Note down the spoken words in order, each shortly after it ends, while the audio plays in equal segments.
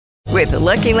With the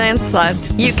Lucky Land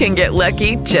Slots, you can get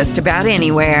lucky just about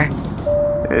anywhere.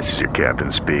 This is your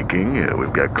captain speaking.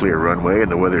 We've got clear runway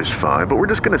and the weather's fine, but we're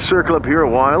just going to circle up here a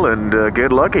while and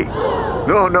get lucky.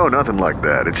 No, nothing like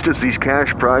that. It's just these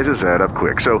cash prizes add up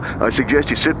quick. So I suggest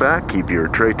you sit back, keep your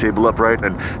tray table upright,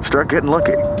 and start getting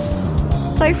lucky.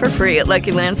 Play for free at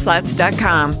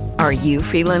LuckyLandSlots.com. Are you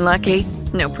feeling lucky?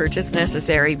 No purchase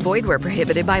necessary. Void where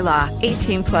prohibited by law.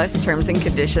 18 plus terms and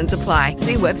conditions apply.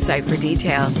 See website for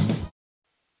details.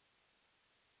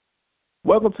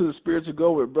 Welcome to the Spiritual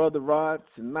Go with Brother Rod.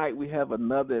 Tonight we have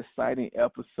another exciting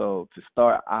episode to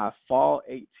start our Fall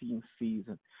 18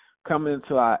 season, coming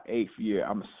into our 8th year.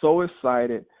 I'm so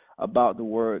excited about the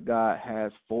word God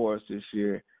has for us this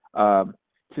year.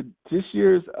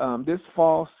 This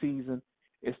fall season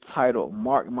is titled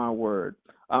Mark My Word.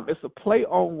 It's a play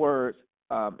on words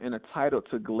and a title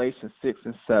to Galatians 6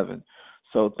 and 7.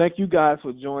 So thank you guys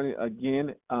for joining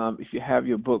again. If you have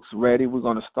your books ready, we're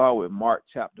going to start with Mark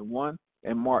chapter 1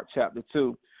 and Mark chapter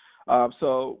 2.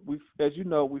 So as you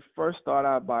know, we first start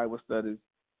our Bible studies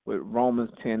with Romans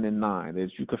 10 and 9.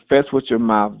 As you confess with your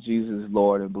mouth Jesus is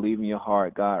Lord and believe in your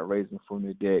heart God raised him from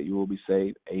the dead, you will be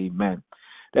saved. Amen.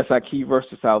 That's our key verse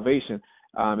to salvation.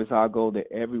 It's our goal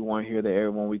that everyone here, that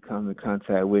everyone we come in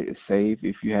contact with is saved.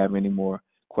 If you have any more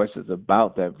questions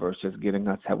about that verse, just get in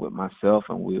contact with myself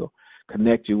and we'll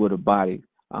connect you with a body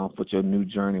for your new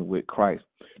journey with Christ.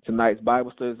 Tonight's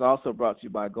Bible study is also brought to you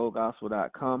by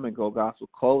GoGospel.com and Go Gospel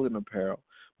Clothing Apparel,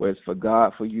 where it's for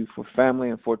God, for you, for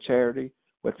family, and for charity,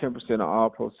 where 10% of all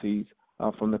proceeds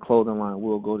from the clothing line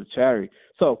will go to charity.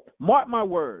 So mark my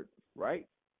word, right?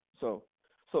 So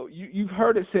you've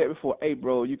heard it said before, hey,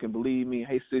 bro, you can believe me.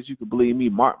 Hey, sis, you can believe me.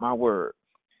 Mark my word,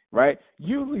 right?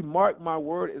 Usually mark my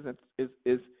word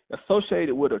is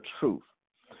associated with a truth.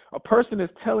 A person is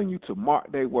telling you to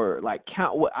mark their word, like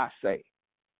count what I say.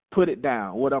 Put it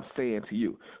down, what I'm saying to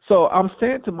you. So I'm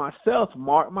saying to myself,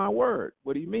 mark my word.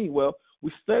 What do you mean? Well,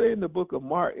 we study in the book of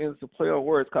Mark, and it's a play on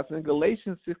words, because in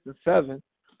Galatians 6 and 7,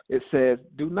 it says,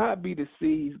 do not be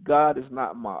deceived, God is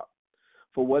not mocked.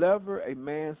 For whatever a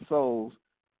man sows,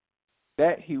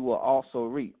 that he will also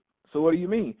reap. So what do you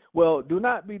mean? Well, do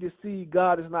not be deceived,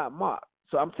 God is not mocked.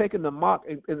 So I'm taking the mock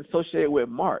and associate with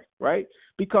mark, right?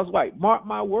 Because, mark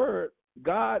my word,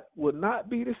 God will not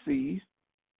be deceived,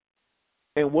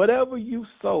 and whatever you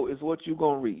sow is what you're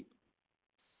going to reap.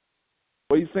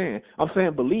 What are you saying? I'm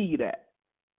saying believe that.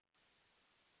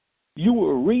 You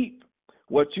will reap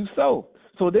what you sow.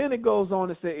 So then it goes on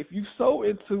to say, if you sow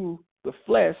into the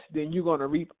flesh, then you're going to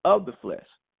reap of the flesh.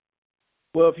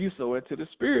 Well, if you sow into the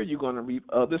spirit, you're going to reap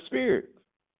of the spirit.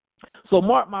 So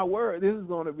mark my word, this is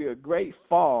going to be a great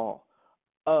fall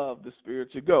of the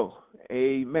spiritual go.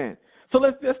 Amen. So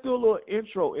let's do a little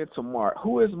intro into Mark.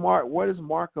 Who is Mark? What is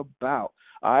Mark about?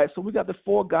 All right, so we got the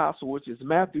 4 gospels, which is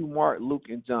Matthew, Mark, Luke,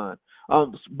 and John.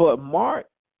 But Mark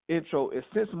intro is,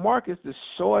 since Mark is the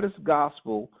shortest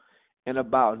gospel, and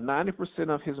about 90%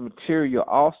 of his material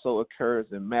also occurs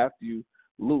in Matthew,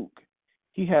 Luke,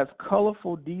 he has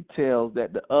colorful details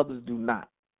that the others do not.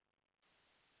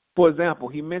 For example,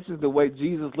 he mentions the way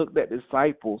Jesus looked at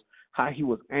disciples, how he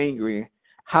was angry,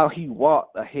 how he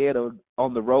walked ahead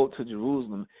on the road to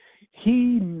Jerusalem.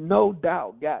 He no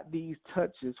doubt got these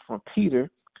touches from Peter,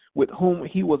 with whom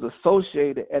he was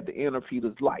associated at the end of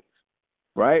Peter's life,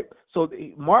 right? So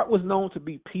Mark was known to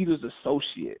be Peter's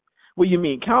associate. What do you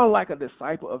mean? Kind of like a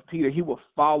disciple of Peter. He would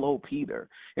follow Peter,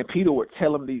 and Peter would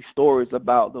tell him these stories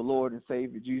about the Lord and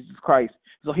Savior Jesus Christ.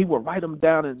 So he would write them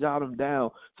down and jot them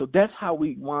down. So that's how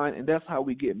we wind, and that's how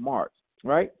we get Mark,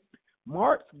 right?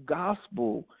 Mark's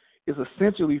gospel is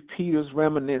essentially Peter's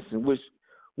reminiscence, which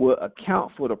will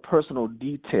account for the personal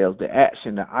details, the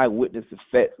action, the eyewitness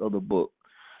effects of the book.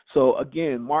 So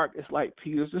again, Mark is like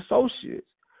Peter's associate.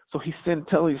 So he's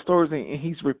telling stories, and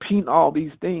he's repeating all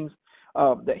these things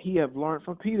that he have learned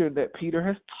from Peter, that Peter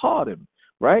has taught him,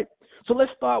 right? So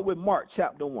let's start with Mark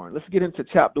chapter 1. Let's get into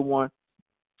chapter 1,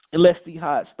 and let's see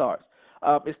how it starts.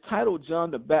 It's titled John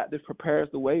the Baptist Prepares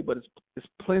the Way, but it's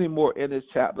plenty more in this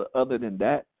chapter other than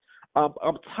that.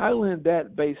 I'm titling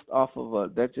that based off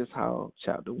of that's just how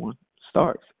chapter 1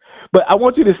 starts. But I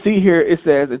want you to see here, it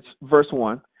says, it's verse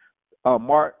 1,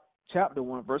 Mark chapter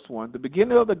 1, verse 1, the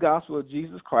beginning of the gospel of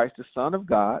Jesus Christ, the Son of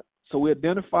God. So we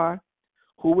identify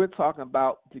who we're talking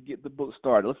about to get the book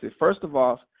started. Let's see, first of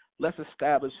all, let's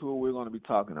establish who we're going to be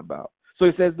talking about. So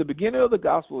it says, the beginning of the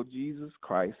gospel of Jesus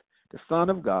Christ, the Son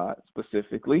of God,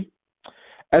 specifically,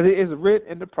 as it is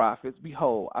written in the prophets,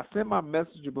 behold, I send my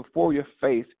messenger before your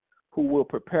face, who will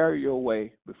prepare your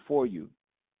way before you.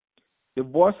 The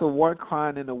voice of one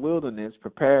crying in the wilderness,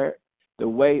 prepare the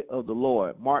way of the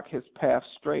Lord, mark his path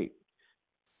straight.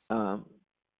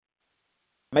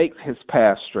 makes his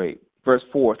path straight. Verse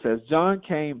 4 says, John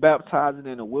came baptizing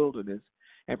in the wilderness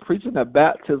and preaching a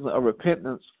baptism of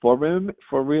repentance for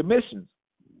remissions.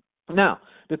 Now,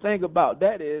 the thing about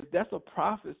that is that's a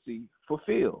prophecy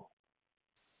fulfilled,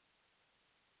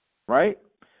 right?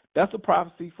 That's a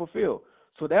prophecy fulfilled.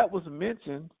 So that was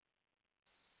mentioned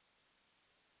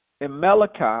in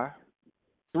Malachi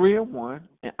 3:1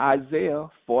 and Isaiah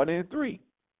 40:3.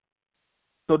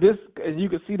 So this, as you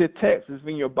can see, the text is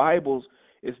in your Bibles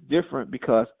is different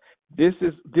because this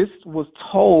was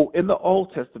told in the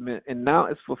Old Testament and now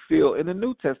it's fulfilled in the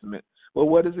New Testament. Well,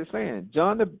 what is it saying?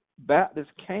 John the Baptist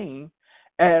came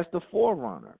as the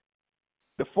forerunner.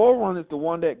 The forerunner is the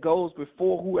one that goes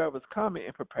before whoever's coming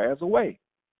and prepares a way,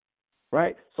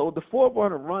 right? So the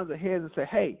forerunner runs ahead and says,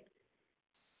 hey,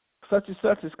 such and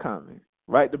such is coming,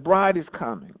 right? The bride is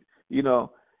coming. You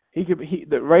know,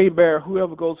 the rain bearer,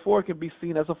 whoever goes forward, can be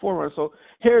seen as a forerunner. So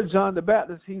here, John the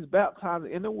Baptist, he's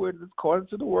baptizing in the wilderness according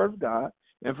to the word of God.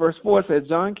 And verse 4 says,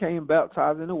 John came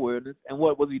baptized in the wilderness, and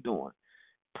what was he doing?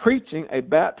 Preaching a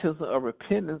baptism of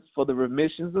repentance for the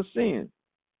remissions of sin.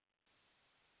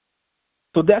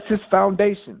 So that's his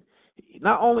foundation.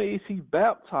 Not only is he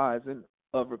baptizing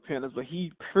of repentance, but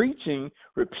he's preaching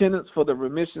repentance for the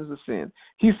remissions of sin.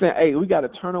 He's saying, hey, we got to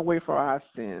turn away from our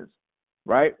sins,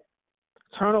 right?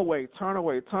 Turn away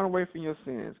from your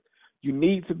sins. You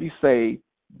need to be saved.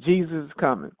 Jesus is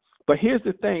coming. But here's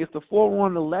the thing. It's the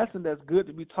forerunner lesson that's good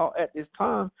to be taught at this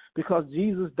time because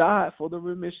Jesus died for the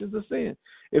remissions of sin.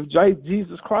 If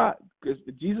Jesus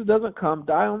doesn't come,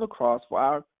 die on the cross for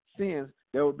our sins,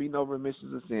 there would be no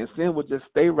remissions of sin. Sin would just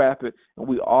stay rapid, and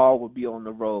we all would be on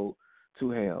the road to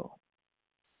hell.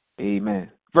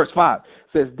 Amen. Verse 5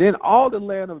 says, Then all the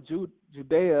land of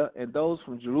Judea and those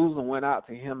from Jerusalem went out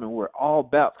to him and were all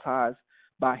baptized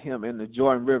by him in the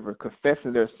Jordan River,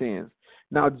 confessing their sins.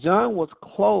 Now John was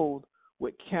clothed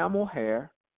with camel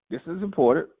hair. This is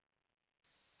important.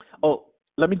 Oh,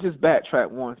 let me just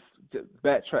backtrack one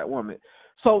minute.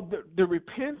 So the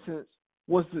repentance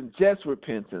wasn't just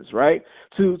repentance, right?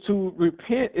 To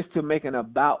repent is to make an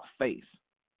about face,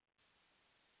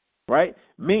 right?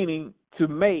 Meaning to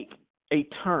make a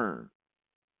turn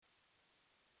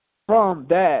from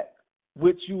that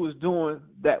which you was doing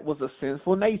that was a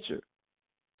sinful nature.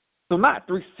 So not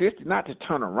 360, not to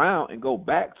turn around and go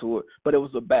back to it, but it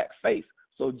was a back face.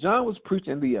 So John was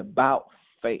preaching the about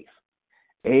face.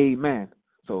 Amen.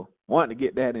 So wanted to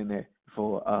get that in there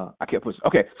before I kept pushing.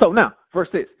 Okay, so now, verse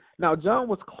 6. Now John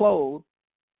was clothed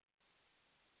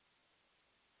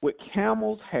with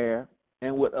camel's hair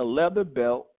and with a leather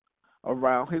belt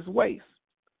around his waist.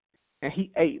 And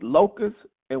he ate locusts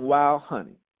and wild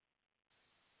honey.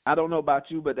 I don't know about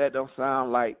you, but that don't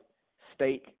sound like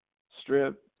steak,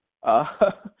 shrimp,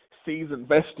 seasoned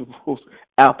vegetables,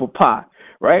 apple pie,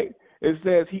 right? It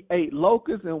says he ate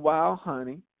locusts and wild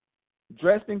honey,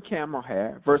 dressed in camel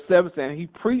hair. Verse 7 saying, he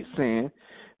preached saying,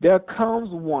 there comes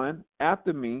one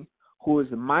after me who is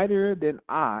mightier than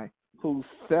I, whose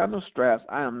sandal straps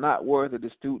I am not worthy to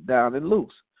stoop down and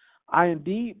loose. I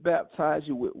indeed baptize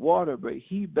you with water, but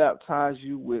he baptized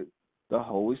you with the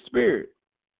Holy Spirit.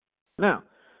 Now,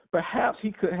 perhaps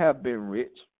he could have been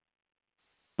rich,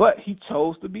 but he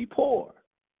chose to be poor.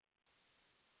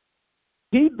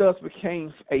 He thus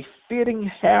became a fitting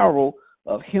herald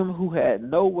of him who had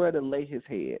nowhere to lay his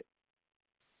head.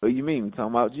 What do you mean? We're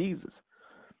talking about Jesus.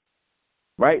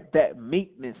 Right? That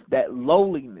meekness, that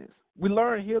lowliness. We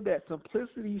learn here that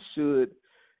simplicity should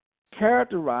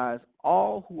characterize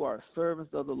all who are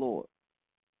servants of the Lord.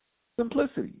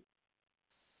 Simplicity.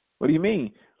 What do you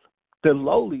mean? The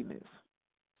lowliness.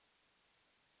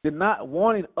 The not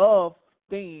wanting of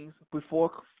things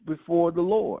before the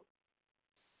Lord.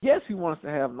 Yes, he wants to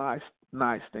have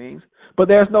nice things, but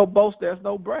there's no boast, there's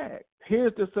no brag.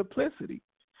 Here's the simplicity.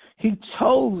 He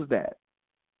chose that.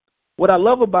 What I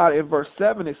love about it in verse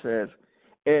 7, it says,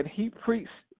 and he preached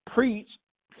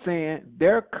saying,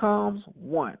 there comes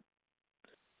one.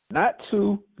 Not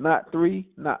two, not three,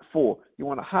 not four. You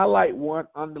want to highlight one,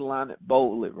 underline it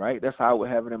boldly, right? That's how I would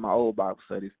have it in my old Bible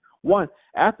studies. One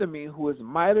after me who is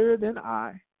mightier than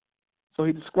I. So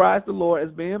he describes the Lord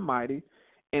as being mighty,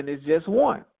 and it's just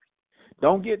one.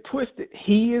 Don't get twisted.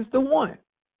 He is the one.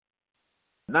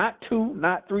 Not two,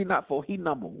 not three, not four. He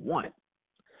number one,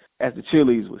 as the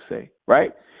cheerleaders would say,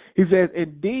 right? He says,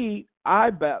 indeed,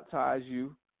 I baptize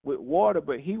you with water,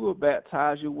 but he will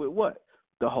baptize you with what?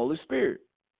 The Holy Spirit.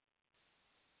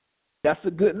 That's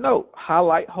a good note.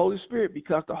 Highlight Holy Spirit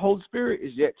because the Holy Spirit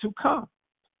is yet to come.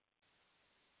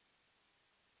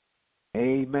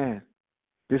 Amen.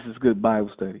 This is good Bible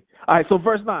study. All right, so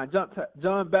verse 9,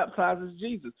 John baptizes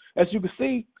Jesus. As you can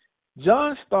see,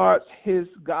 John starts his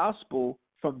gospel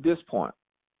from this point,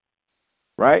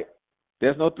 right?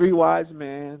 There's no three wise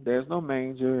men. There's no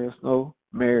manger. There's no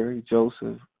Mary,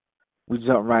 Joseph. We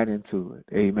jump right into it.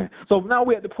 Amen. So now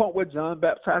we're at the point where John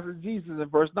baptizes Jesus. In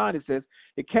verse 9, it says,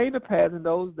 "It came to pass in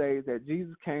those days that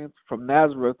Jesus came from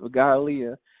Nazareth of Galilee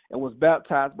and was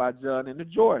baptized by John in the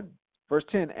Jordan." Verse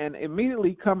 10, "And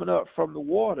immediately coming up from the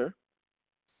water,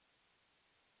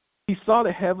 he saw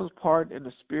the heavens part and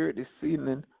the Spirit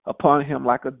descending upon him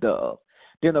like a dove.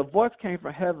 Then a voice came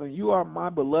from heaven, 'You are my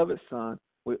beloved Son,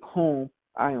 with whom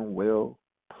I am well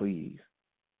pleased.'"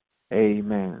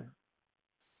 Amen.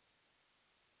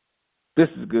 This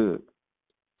is good.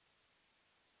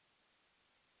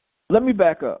 Let me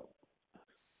back up.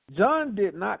 John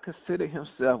did not consider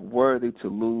himself worthy to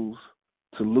loose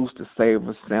the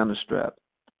Savior's sandal strap,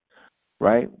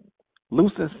 right?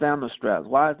 Loosen sandal straps.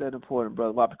 Why is that important,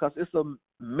 brother? Why? Because it's a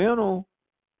mental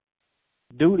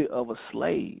duty of a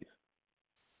slave.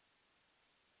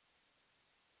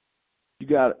 You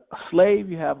got a slave,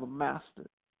 you have a master.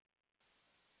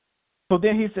 So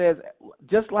then he says,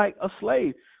 just like a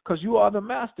slave, because you are the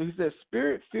master. He says,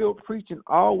 Spirit-filled preaching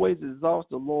always exalts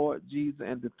the Lord Jesus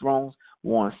and dethrones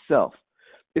oneself.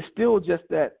 It's still just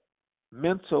that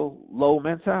mental low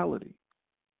mentality.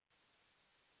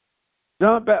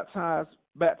 John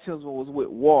baptism was with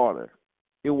water.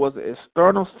 It was an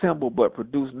external symbol but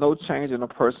produced no change in a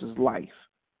person's life.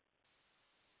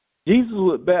 Jesus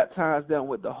would baptize them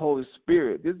with the Holy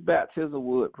Spirit. This baptism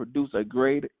would produce a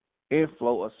great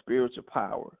inflow of spiritual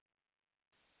power.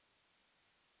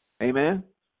 Amen?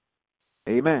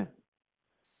 Amen.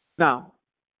 Now,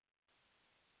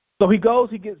 so he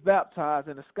gets baptized,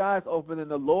 and the skies open, and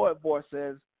the Lord's voice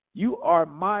says, "You are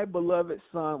my beloved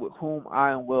Son, with whom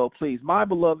I am well pleased." My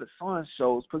beloved Son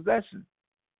shows possession,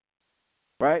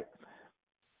 right?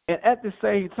 And at the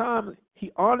same time,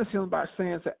 he honors him by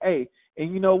saying, "Hey,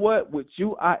 and you know what? With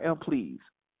you I am pleased."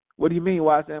 What do you mean?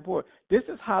 Why is that important? This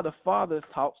is how the Father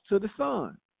talks to the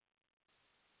Son.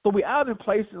 So we out in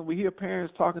places, we hear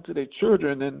parents talking to their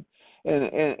children, and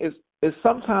it's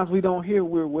sometimes we don't hear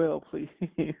 "we're well pleased."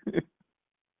 They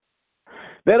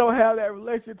don't have that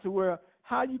relationship to where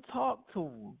how you talk to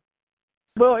them.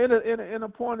 Well, in a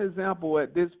point example,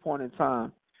 at this point in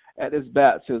time, at this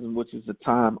baptism, which is the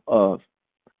time of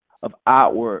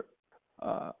outward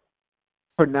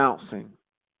pronouncing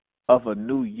of a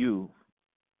new you,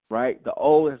 right? The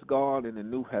old has gone and the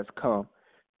new has come.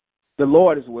 The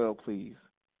Lord is well pleased,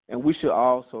 and we should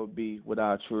also be with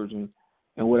our children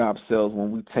and with ourselves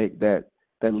when we take that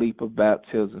leap of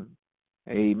baptism.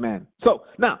 Amen. So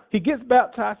now he gets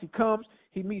baptized. He comes.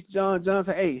 He meets John. John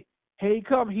says, "Hey, he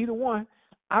come. He the one.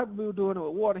 I've been doing it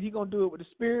with water. He gonna do it with the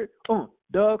Spirit."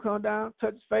 Dove come down,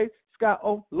 touch his face. Sky.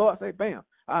 Lord say, bam.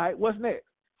 All right. What's next?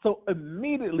 So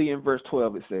immediately in verse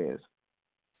 12 it says,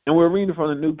 and we're reading from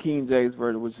the New King James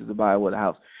Version, which is the Bible of the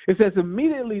house. It says,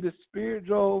 "Immediately the Spirit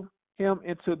drove him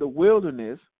into the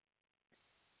wilderness,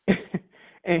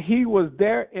 and he was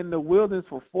there in the wilderness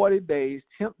for 40 days,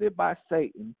 tempted by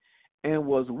Satan, and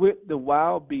was with the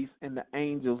wild beasts, and the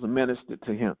angels ministered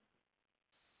to him."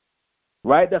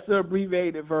 Right? That's the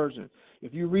abbreviated version.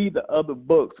 If you read the other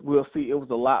books, we'll see it was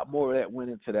a lot more that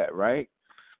went into that, right?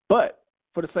 But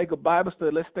for the sake of Bible study,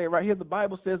 let's stay right here. The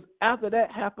Bible says after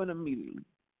that happened immediately.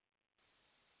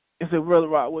 And say, Brother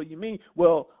Rod, what do you mean?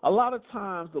 Well, a lot of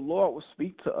times the Lord will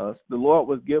speak to us. The Lord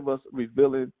will give us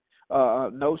revealing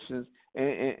notions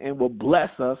and will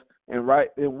bless us, and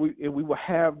we will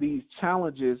have these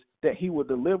challenges that He will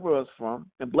deliver us from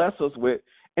and bless us with,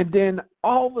 and then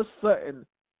all of a sudden,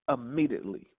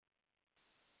 immediately,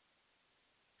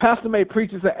 Pastor may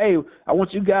preach and say, "Hey, I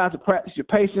want you guys to practice your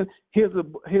patience. Here's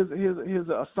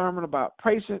a sermon about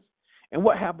patience." And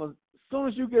what happens as soon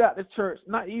as you get out of church?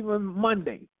 Not even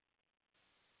Monday,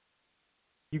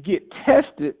 you get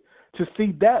tested to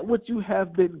see that what you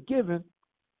have been given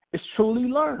is truly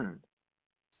learned.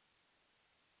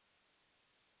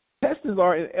 Tests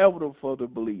are inevitable for the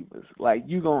believers. Like,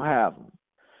 you're going to have them.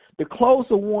 The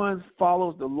closer one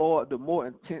follows the Lord, the more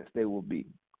intense they will be.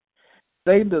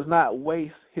 Satan does not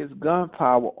waste his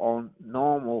gunpowder on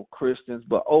normal Christians,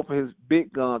 but open his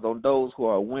big guns on those who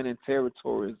are winning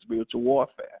territory in spiritual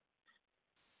warfare.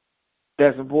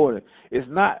 That's important. It's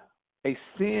not a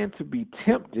sin to be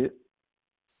tempted.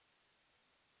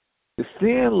 The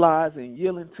sin lies in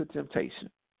yielding to temptation.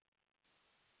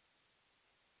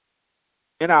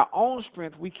 In our own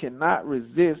strength, we cannot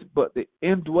resist, but the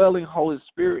indwelling Holy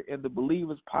Spirit and the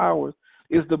believer's power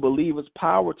is the believer's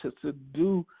power to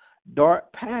subdue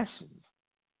dark passions.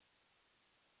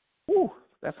 Whew,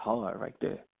 that's hard right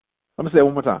there. Let me say it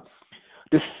one more time.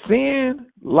 The sin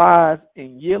lies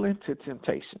in yielding to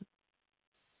temptation.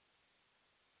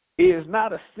 It is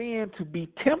not a sin to be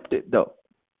tempted, though.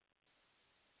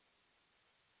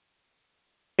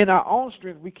 In our own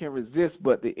strength, we can resist,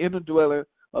 but the inner dweller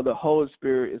of the Holy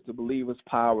Spirit is the believer's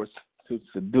power to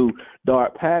subdue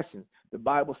dark passions. The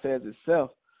Bible says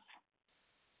itself,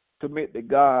 submit to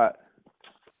God.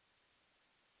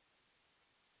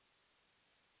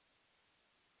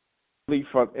 Flee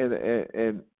from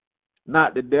and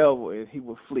not the devil, and he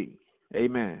will flee.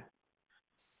 Amen.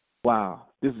 Wow,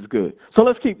 this is good. So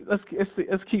let's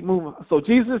keep moving. So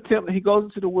Jesus is tempted. He goes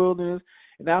into the wilderness,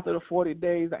 and after the 40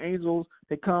 days, the angels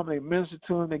they come, they minister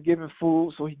to him, they give him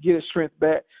food, so he get his strength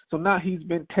back. So now he's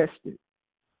been tested,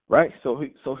 right? So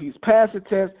he's passed the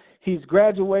test. He's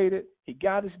graduated. He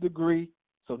got his degree.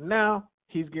 So now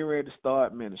he's getting ready to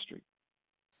start ministry.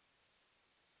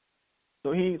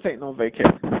 So he ain't taking no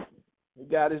vacation. He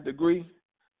got his degree.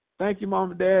 Thank you, Mom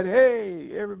and Dad.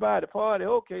 Hey, everybody, party.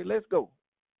 Okay, let's go.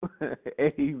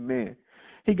 Amen.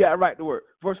 He got right to work.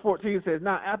 Verse 14 says,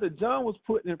 now after John was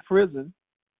put in prison,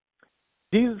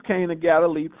 Jesus came to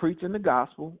Galilee preaching the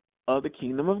gospel of the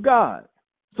kingdom of God.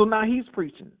 So now he's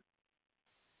preaching.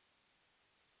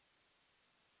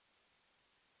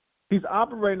 He's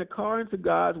operating according to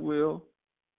God's will,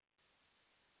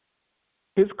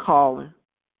 his calling,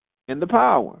 and the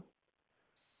power.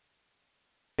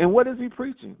 And what is he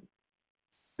preaching?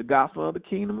 The gospel of the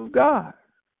kingdom of God.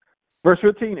 Verse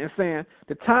 15 is saying,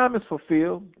 the time is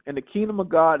fulfilled and the kingdom of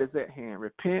God is at hand.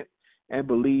 Repent and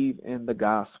believe in the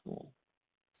gospel.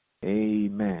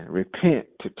 Amen. Repent,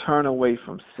 to turn away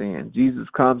from sin. Jesus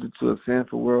comes into a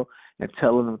sinful world and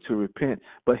telling them to repent.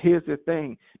 But here's the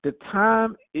thing. The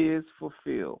time is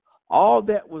fulfilled. All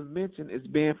that was mentioned is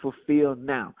being fulfilled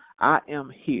now. I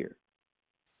am here.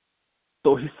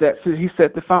 So he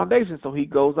set the foundation. So he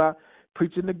goes out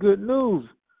preaching the good news.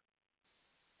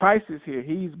 Christ is here.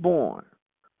 He's born.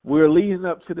 We're leading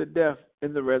up to the death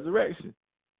and the resurrection.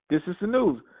 This is the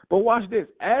news. But watch this.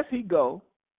 As he goes,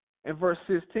 in verse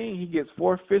 16, he gets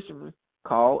 4 fishermen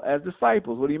called as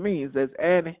disciples. What he means is,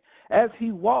 and as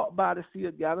he walked by the Sea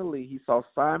of Galilee, he saw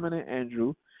Simon and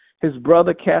Andrew, his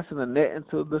brother, casting a net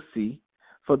into the sea,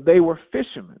 for they were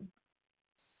fishermen.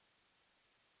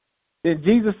 Then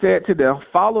Jesus said to them,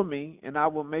 follow me, and I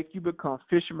will make you become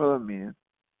fishermen of men.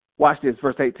 Watch this,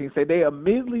 verse 18. Say, they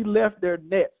immediately left their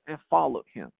nets and followed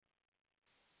him.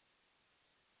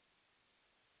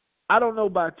 I don't know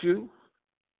about you,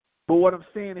 but what I'm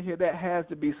saying here, that has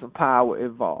to be some power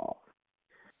involved.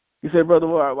 You say, brother,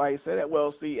 why you say that?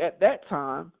 Well, see, at that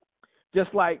time,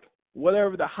 just like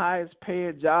whatever the highest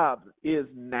paying job is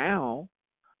now,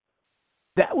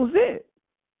 that was it.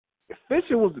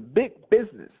 Fishing was a big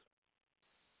business,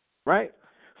 right?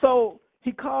 So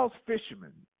he calls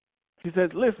fishermen. He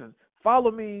says, listen, follow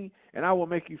me, and I will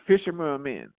make you fishermen of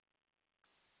men.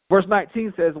 Verse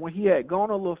 19 says, when he had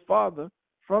gone a little farther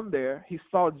from there, he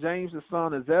saw James, the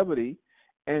son of Zebedee,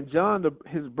 and John,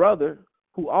 his brother,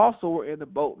 who also were in the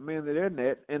boat, mending their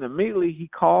nets, and immediately he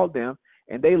called them,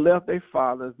 and they left their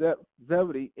father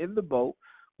Zebedee in the boat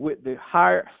with the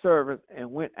hired servants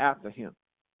and went after him.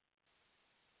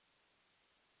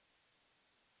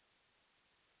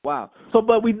 Wow. So,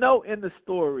 but we know in the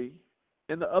story,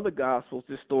 in the other Gospels,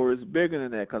 this story is bigger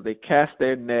than that because they cast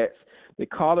their nets, they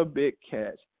caught a big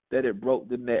catch, that it broke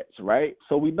the nets, right?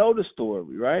 So we know the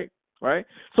story, right?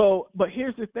 So, but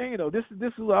here's the thing, though. This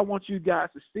is what I want you guys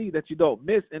to see that you don't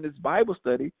miss in this Bible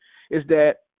study is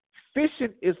that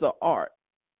fishing is an art.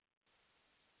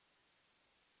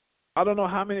 I don't know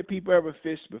how many people ever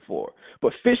fished before,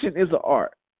 but fishing is an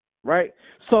art, right?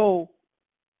 So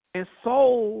is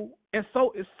soul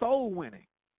winning.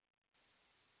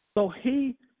 So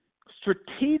he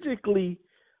strategically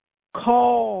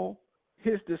called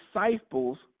his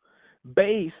disciples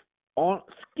based on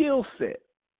skill set.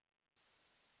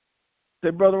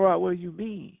 Say, Brother Rod, what do you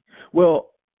mean?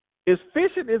 Well, if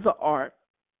fishing is an art,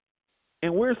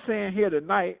 and we're saying here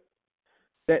tonight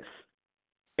that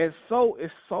and so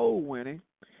is soul winning,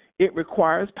 it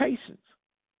requires patience.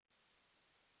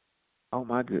 Oh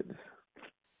my goodness.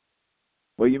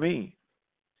 What do you mean?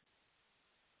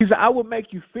 He said, I will make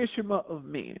you fishermen of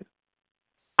men.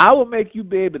 I will make you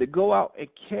be able to go out and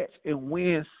catch and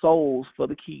win souls for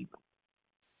the kingdom.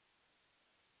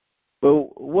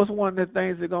 But what's one of the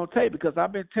things they're going to take? Because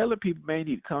I've been telling people, man, you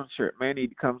need to come to church. Man, you need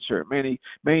to come to church. Man,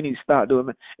 you need to start doing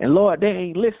it. And Lord, they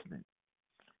ain't listening.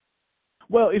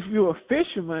 Well, if you're a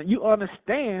fisherman, you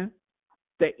understand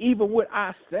that even with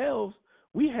ourselves,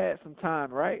 we had some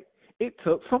time, right? It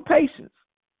took some patience.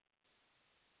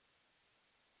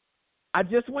 I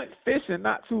just went fishing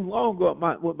not too long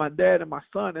ago with my dad and my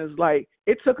son. It's like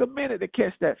it took a minute to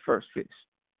catch that first fish.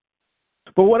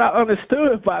 But what I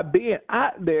understood by being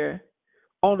out there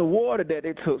on the water that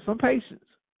it took some patience.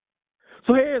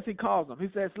 So here's he calls them. He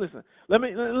says, listen, let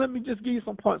me just give you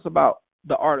some points about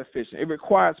the art of fishing. It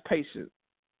requires patience.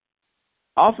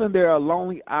 Often there are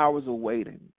lonely hours of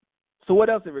waiting. So what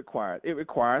else it requires? It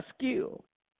requires skill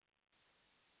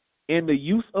in the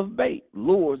use of bait,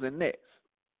 lures, and nets.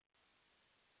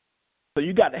 So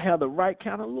you got to have the right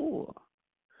kind of lure.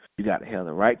 You got to have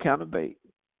the right kind of bait.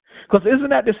 Because isn't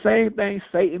that the same thing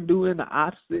Satan doing the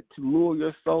opposite to lure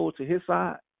your soul to his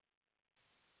side?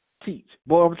 Teach.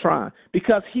 Boy, I'm trying.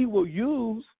 Because he will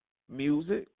use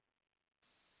music.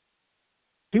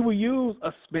 He will use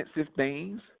expensive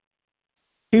things.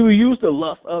 He will use the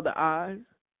lust of the eyes.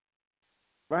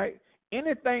 Right?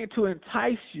 Anything to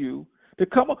entice you to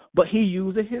come up. But he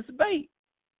uses his bait.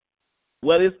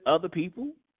 Whether it's other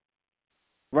people.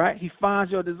 Right? He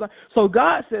finds your desire. So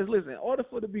God says, listen, in order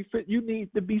for it to be fit, you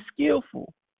need to be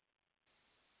skillful.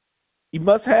 You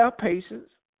must have patience.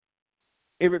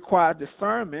 It requires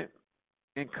discernment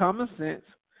and common sense.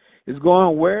 It's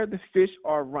going where the fish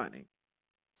are running.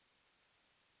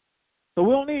 So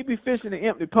we don't need to be fishing in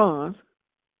empty ponds.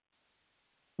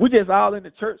 We're just all in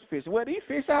the church fishing. Well, these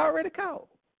fish are already caught.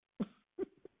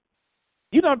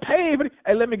 You don't pay for it.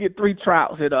 Hey, let me get 3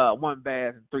 trouts at 1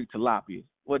 bass and 3 tilapia.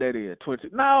 What that is, 20.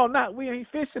 No, we ain't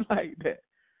fishing like that.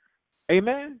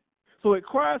 Amen? So it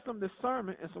requires some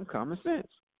discernment and some common sense.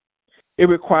 It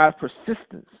requires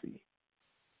persistency.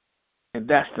 And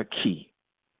that's the key.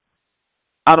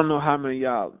 I don't know how many of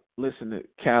y'all listen to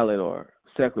Khaled or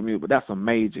secular music, but that's a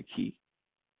major key.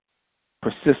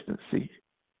 Persistency.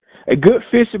 A good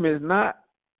fisherman is not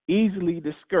easily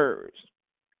discouraged.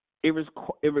 It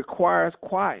requires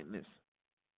quietness.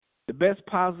 The best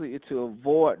policy is to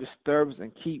avoid disturbance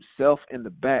and keep self in the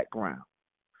background.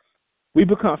 We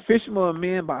become fishermen of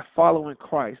men by following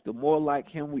Christ. The more like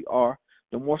him we are,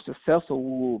 the more successful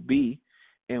we will be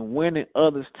in winning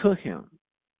others to him.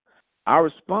 Our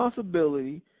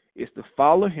responsibility is to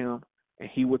follow him, and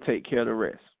he will take care of the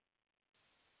rest.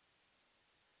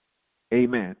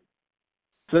 Amen.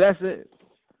 So that's it.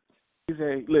 He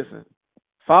said, listen,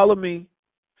 follow me,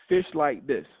 fish like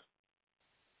this,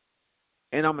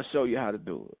 and I'm going to show you how to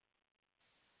do it.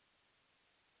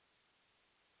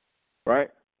 Right?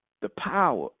 The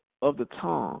power of the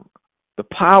tongue, the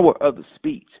power of the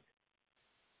speech.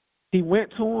 He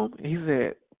went to him and he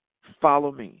said,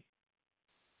 follow me.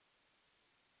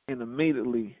 And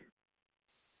immediately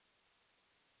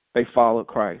they followed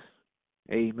Christ.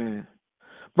 Amen.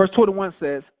 Verse 21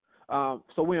 says, so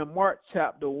we're in Mark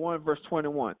chapter 1, verse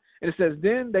 21. And it says,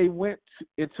 then they went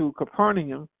into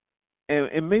Capernaum,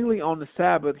 and immediately on the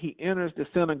Sabbath he enters the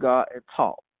synagogue and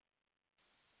taught.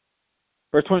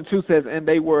 Verse 22 says, and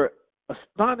they were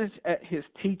astonished at his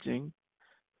teaching,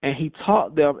 and he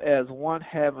taught them as one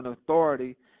having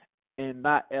authority and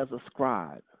not as a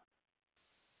scribe.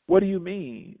 What do you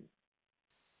mean?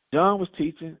 John was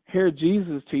teaching. Here Jesus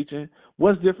is teaching.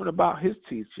 What's different about his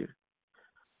teaching?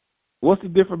 What's the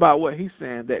difference about what he's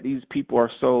saying that these people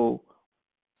are so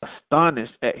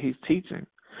astonished at his teaching?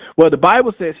 Well, the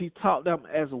Bible says he taught them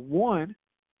as one,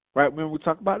 right? When we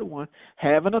talk about the one,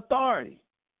 having authority.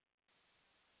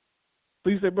 So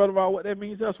you say, Brother Raul, what that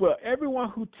means to us? Well, everyone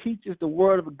who teaches the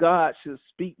word of God should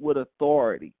speak with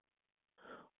authority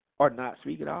or not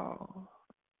speak at all.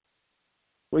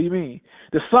 What do you mean?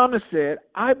 The psalmist said,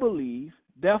 I believe,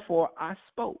 therefore I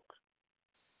spoke.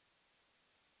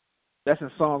 That's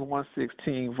in Psalms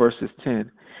 116, verses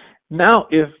 10. Now,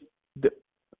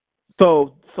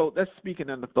 so that's speaking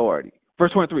in authority.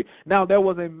 Verse 23. Now, there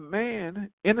was a man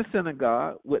in the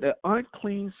synagogue with an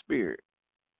unclean spirit.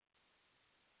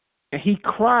 And he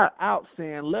cried out,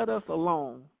 saying, let us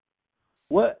alone.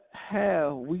 What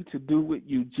have we to do with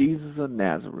you, Jesus of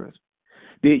Nazareth?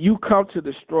 Did you come to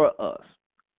destroy us?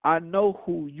 I know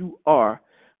who you are,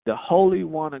 the Holy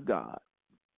One of God.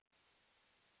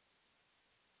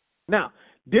 Now,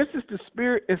 this is the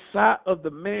spirit inside of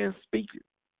the man speaking.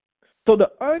 So the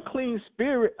unclean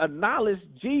spirit acknowledged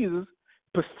Jesus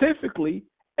specifically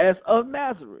as of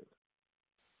Nazareth.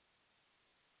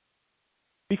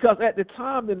 Because at the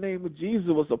time, the name of Jesus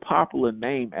was a popular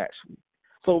name, actually.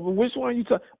 So which one are you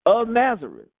talking? Of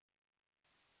Nazareth.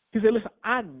 He said, listen,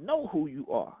 I know who you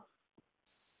are.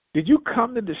 Did you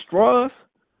come to destroy us?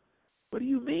 What do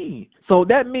you mean? So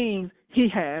that means he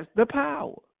has the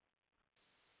power.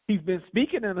 He's been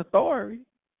speaking in authority.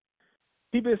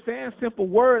 He's been saying simple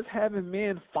words, having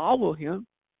men follow him.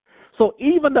 So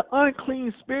even the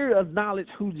unclean spirit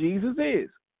acknowledged who Jesus is.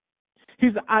 He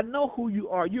said, I know who you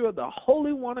are. You are the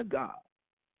Holy One of God.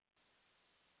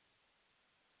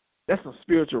 That's some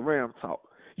spiritual realm talk.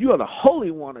 You are the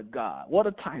Holy One of God. What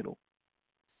a title.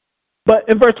 But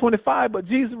in verse 25, but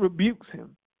Jesus rebukes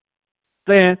him,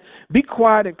 saying, be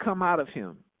quiet and come out of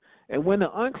him. And when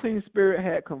the unclean spirit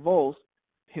had convulsed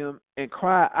him and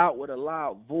cried out with a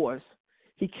loud voice,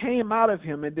 he came out of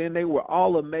him, and then they were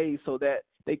all amazed, so that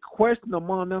they questioned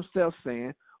among themselves,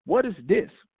 saying, what is this?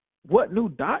 What new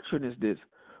doctrine is this?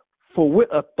 For with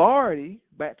authority,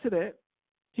 back to that,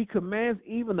 he commands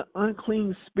even the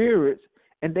unclean spirits,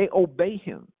 and they obey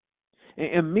him.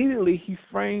 And immediately his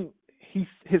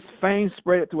fame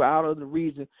spread throughout of the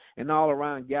region and all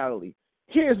around Galilee.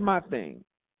 Here's my thing,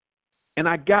 and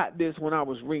I got this when I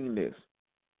was reading this.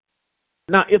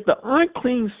 Now, if the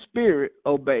unclean spirit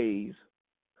obeys,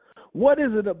 what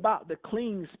is it about the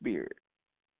clean spirit?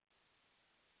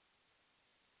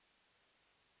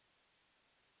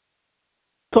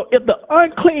 So if the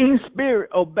unclean spirit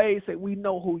obeys, say, we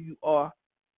know who you are,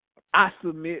 I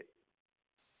submit,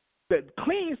 the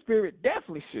clean spirit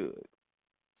definitely should.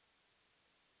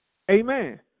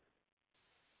 Amen.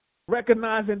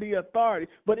 Recognizing the authority.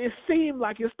 But it seemed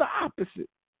like it's the opposite.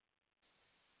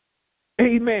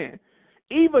 Amen.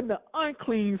 Even the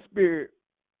unclean spirit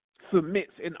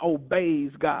submits and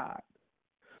obeys God.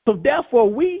 So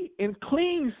therefore, we in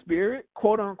clean spirit,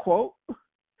 quote unquote,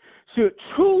 should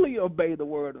truly obey the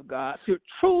word of God, should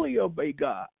truly obey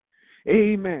God.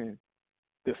 Amen.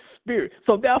 The spirit.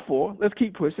 So therefore, let's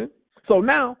keep pushing. So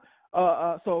now,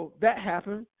 so that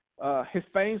happened. His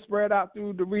fame spread out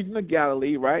through the region of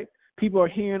Galilee, right? People are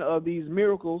hearing of these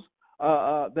miracles,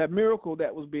 that miracle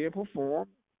that was being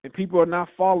performed, and people are now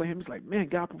following him. It's like, man,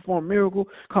 God performed a miracle,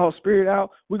 called spirit out.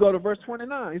 We go to verse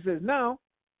 29. He says, now,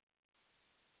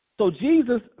 so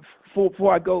Jesus,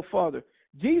 before I go further,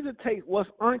 Jesus takes what's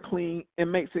unclean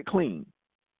and makes it clean.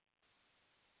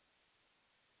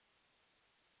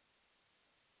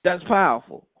 That's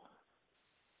powerful.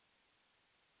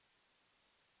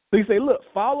 So he say, look,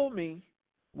 follow me.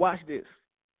 Watch this.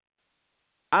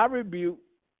 I rebuke,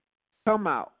 come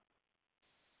out.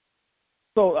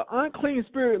 So the unclean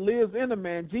spirit lives in a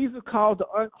man. Jesus calls the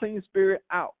unclean spirit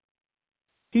out.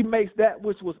 He makes that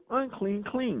which was unclean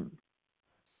clean.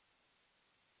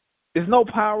 There's no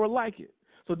power like it.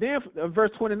 So then,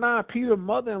 verse 29, Peter's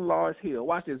mother-in-law is healed.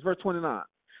 Watch this, verse 29.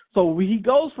 So he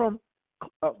goes from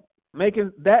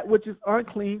making that which is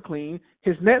unclean clean.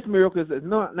 His next miracle is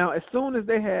not. Now, as soon as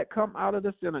they had come out of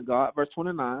the synagogue, verse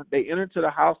 29, they entered to the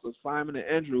house of Simon and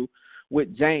Andrew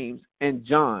with James and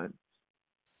John.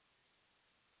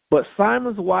 But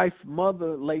Simon's wife's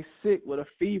mother lay sick with a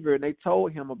fever, and they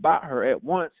told him about her at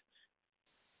once.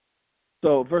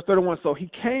 So, verse 31, so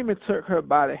he came and took her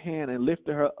by the hand and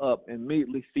lifted her up, and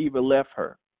immediately fever left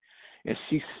her, and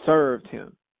she served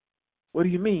him. What do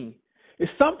you mean?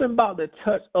 It's something about the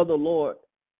touch of the Lord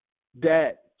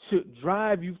that should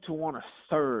drive you to want to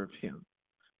serve him.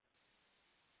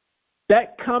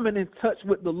 That coming in touch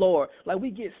with the Lord. Like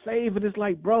we get saved and it's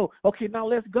like, bro, okay, now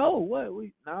let's go. What?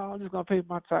 No, I'm just going to pay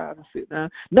my tithe and sit down.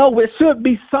 No, it should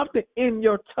be something in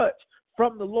your touch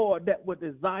from the Lord that would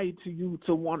desire to you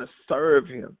to want to serve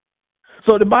him.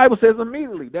 So the Bible says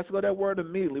immediately. That's what that word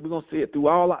immediately. We're going to see it through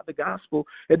all out the gospel.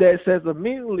 And that it says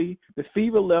immediately the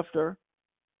fever left her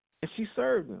and she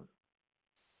served him.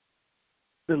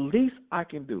 The least I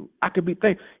can do, I can be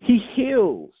thankful. He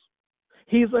heals.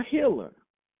 He's a healer.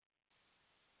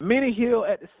 Many heal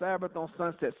at the Sabbath on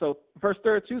sunset. So verse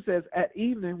 32 says, at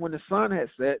evening when the sun had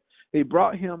set, they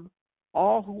brought him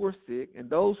all who were sick and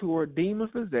those who were demon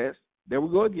possessed. There we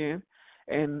go again.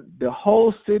 And the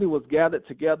whole city was gathered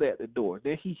together at the door.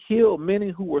 Then he healed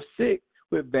many who were sick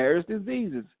with various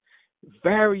diseases,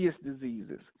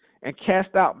 and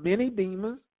cast out many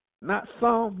demons, not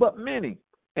some, but many.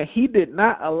 And he did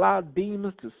not allow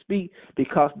demons to speak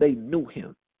because they knew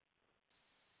him.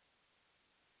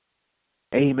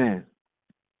 Amen.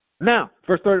 Now,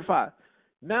 verse 35.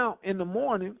 Now, in the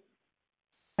morning,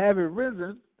 having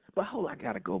risen, but hold on, I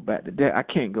got to go back to that. I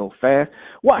can't go fast.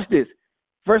 Watch this.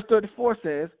 Verse 34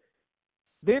 says,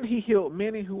 then he healed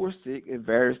many who were sick in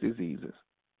various diseases.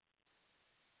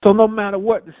 So no matter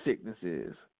what the sickness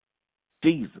is,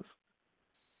 Jesus.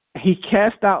 He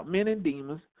cast out many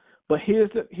demons, but here's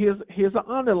an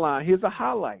underline, here's a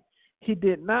highlight. He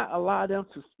did not allow them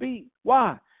to speak.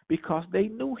 Why? Because they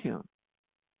knew him.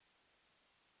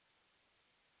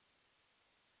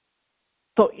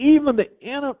 So even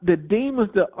the demons,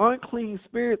 the unclean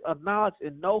spirits acknowledge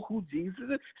and know who Jesus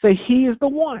is. Say, he is the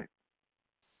one.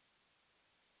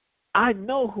 I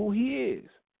know who he is.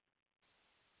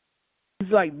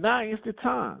 He's like, now is the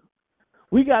time.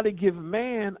 We got to give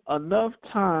man enough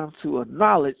time to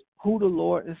acknowledge who the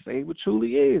Lord and Savior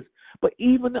truly is. But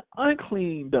even the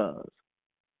unclean does.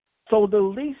 So the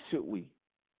least should we.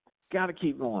 Got to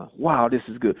keep going. Wow, this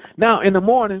is good. Now in the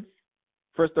morning,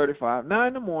 verse 35, now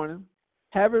in the morning,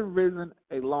 having risen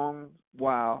a long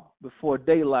while before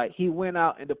daylight, he went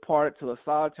out and departed to a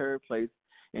solitary place,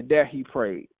 and there he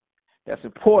prayed. That's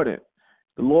important.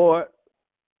 The Lord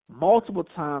multiple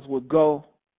times would go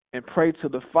and pray to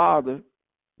the Father,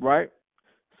 right?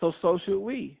 So should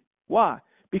we. Why?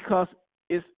 Because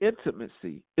it's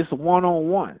intimacy. It's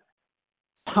one-on-one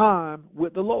time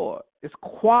with the Lord. It's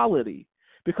quality.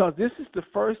 Because this is the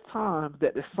first time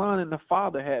that the Son and the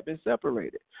Father had been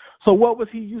separated. So what was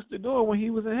he used to doing when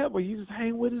he was in heaven? He just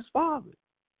hang with his Father.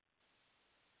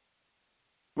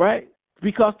 Right?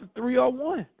 Because the three are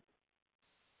one.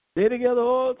 They're together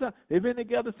all the time. They've been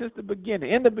together since the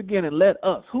beginning. In the beginning, let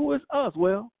us. Who is us?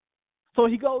 Well, so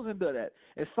he goes into that.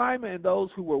 And Simon and those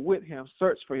who were with him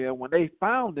searched for him. When they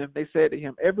found him, they said to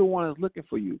him, everyone is looking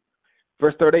for you.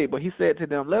 Verse 38, but he said to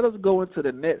them, let us go into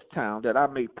the next town that I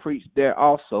may preach there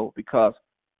also, because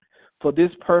for this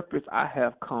purpose I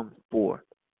have come forth.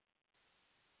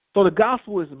 So the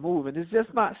gospel is moving. It's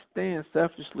just not staying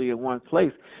selfishly in one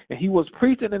place. And he was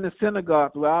preaching in the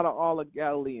synagogue throughout all of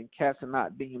Galilee and casting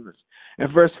out demons.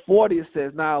 In verse 40 it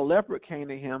says, now a leper came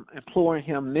to him, imploring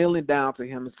him, kneeling down to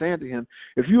him and saying to him,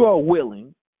 if you are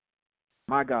willing,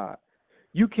 my God,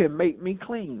 you can make me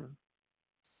clean.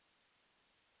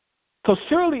 So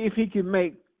surely if he can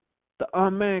make the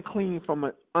unman clean from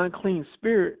an unclean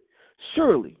spirit,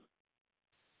 surely,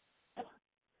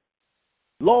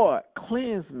 Lord,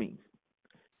 cleanse me.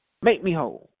 Make me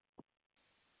whole.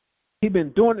 He's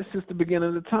been doing it since the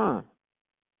beginning of the time.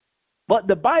 But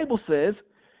the Bible says,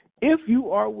 if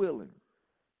you are willing,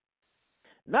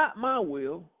 not my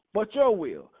will, but your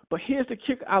will. But here's the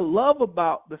kicker I love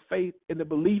about the faith and the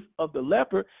belief of the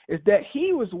leper is that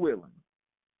he was willing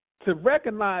to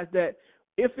recognize that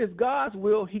if it's God's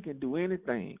will, he can do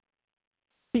anything.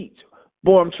 Teach.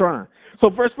 Boy, I'm trying. So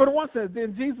verse 41 says,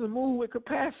 then Jesus moved with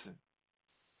compassion.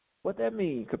 What that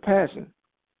mean, compassion?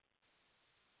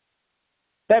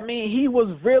 That means he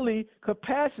was really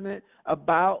compassionate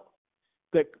about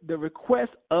the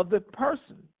request of the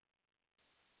person.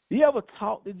 You ever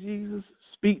talk to Jesus,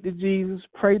 speak to Jesus,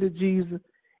 pray to Jesus,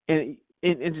 and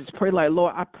just pray like,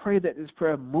 Lord, I pray that this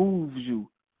prayer moves you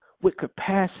with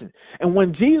compassion. And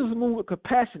when Jesus moved with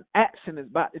compassion, action is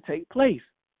about to take place.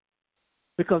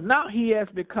 Because now he has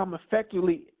become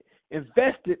effectively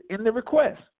invested in the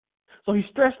request. So he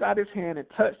stretched out his hand and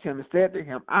touched him and said to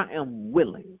him, I am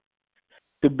willing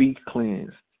to be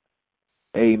cleansed.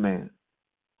 Amen.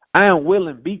 I am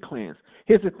willing to be cleansed.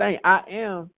 Here's the thing. I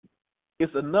am,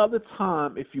 it's another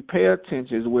time, if you pay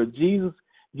attention, is where Jesus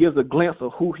gives a glimpse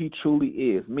of who he truly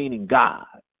is, meaning God.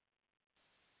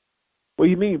 What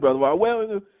do you mean, brother?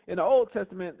 Well, in the Old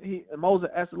Testament, Moses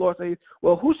asked the Lord, say,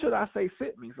 well, who should I say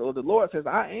sent me? So the Lord says,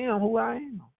 I am who I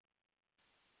am.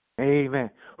 Amen.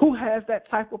 Who has that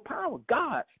type of power?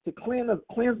 God, to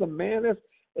cleanse a man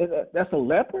that's a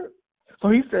leper. So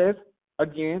he says,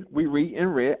 again, we read in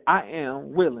red, I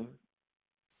am willing.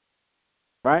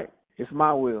 Right? It's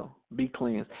my will, be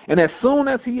cleansed. And as soon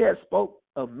as he had spoke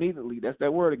immediately, that's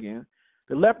that word again,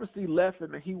 the leprosy left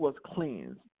him and he was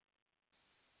cleansed.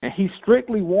 And he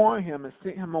strictly warned him and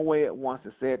sent him away at once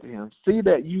and said to him, see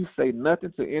that you say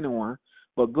nothing to anyone,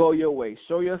 but go your way.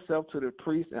 Show yourself to the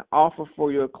priest and offer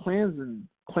for your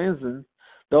cleansing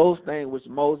those things which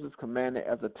Moses commanded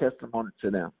as a testimony to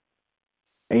them.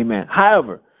 Amen.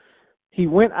 However, he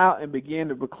went out and began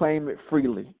to proclaim it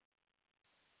freely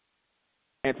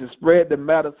and to spread the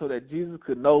matter so that Jesus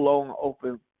could no longer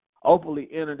openly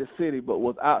enter the city, but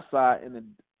was outside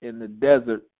in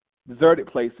the deserted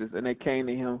places, and they came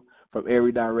to him from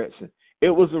every direction. It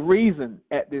was a reason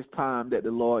at this time that the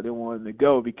Lord didn't want him to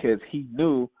go, because he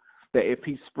knew that if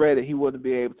he spread it, he wouldn't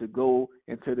be able to go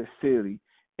into the city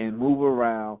and move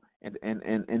around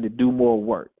and to do more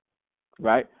work,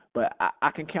 right? But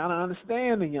I can kind of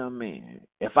understand the young man.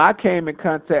 If I came in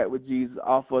contact with Jesus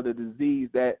off of the disease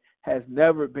that has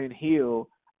never been healed,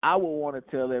 I would want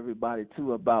to tell everybody,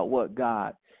 too, about what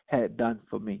God had done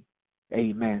for me.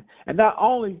 Amen. And not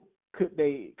only could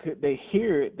they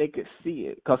hear it, they could see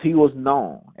it, because he was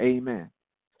known. Amen.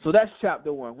 So that's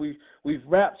chapter 1. We've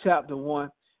wrapped chapter 1,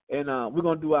 and we're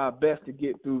going to do our best to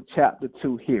get through chapter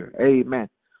 2 here. Amen.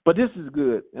 But this is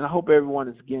good, and I hope everyone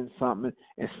is getting something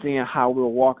and seeing how we're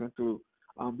walking through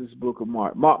this book of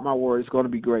Mark. Mark my word, it's going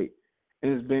to be great,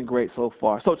 and it's been great so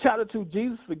far. So chapter 2,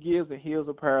 Jesus forgives and heals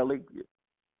a paralytic.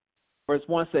 Verse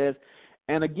 1 says,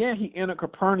 and again he entered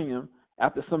Capernaum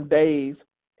after some days,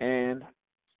 and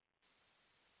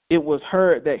it was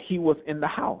heard that he was in the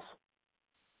house.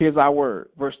 Here's our word,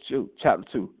 verse 2, chapter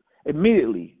 2.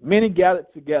 Immediately, many gathered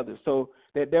together so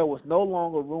that there was no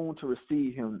longer room to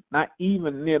receive him, not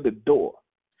even near the door.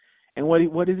 And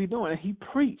what is he doing? And he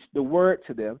preached the word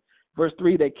to them. Verse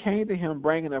 3, they came to him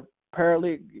bringing a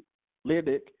paralytic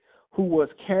who was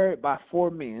carried by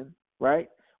 4 men, right?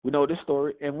 We know this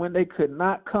story. And when they could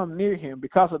not come near him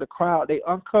because of the crowd, they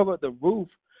uncovered the roof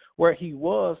where he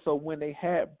was. So when they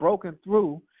had broken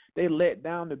through, they let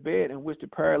down the bed in which the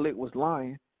paralytic was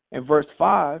lying. And verse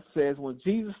 5 says, when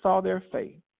Jesus saw their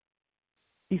faith,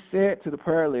 he said to the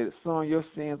paralytic, son, your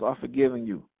sins are forgiven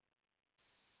you.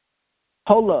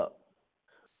 Hold up.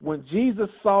 When Jesus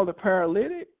saw the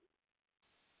paralytic?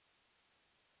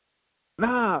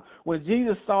 Nah, when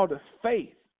Jesus saw the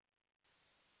faith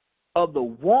of the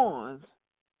ones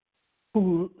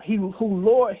who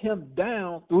lowered him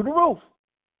down through the roof.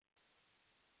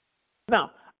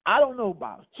 Now, I don't know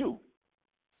about you,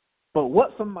 but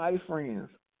what somebody, friends,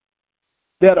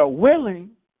 that are willing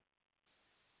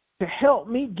to help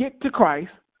me get to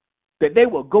Christ, that they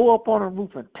will go up on a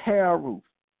roof and tear a roof.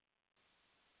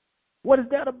 What is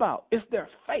that about? It's their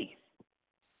faith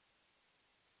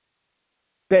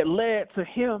that led to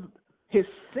him, his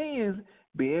sins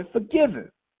being forgiven.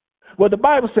 Well, the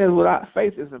Bible says without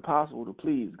faith it's impossible to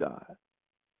please God.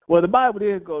 Well, the Bible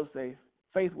did go say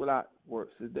faith without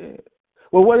works is dead.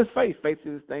 Well, what is faith? Faith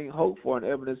is things hoped for and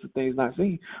evidence of things not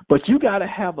seen. But you got to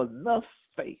have enough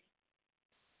faith.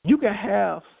 You can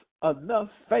have enough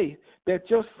faith that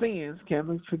your sins can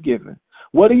be forgiven.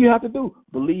 What do you have to do?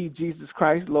 Believe Jesus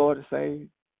Christ, Lord and Savior.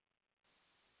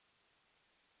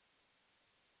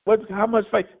 How much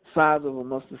faith? Size of a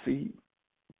mustard seed.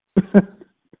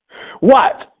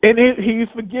 Watch. And he's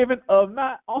forgiven of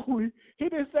not only, he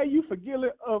didn't say you forgiven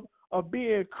of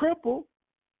being crippled.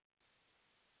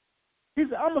 He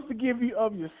said, I'm going to forgive you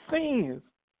of your sins.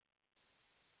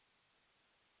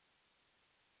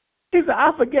 He said,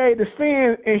 I forgave the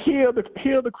sin and healed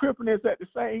the crippleness at the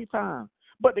same time.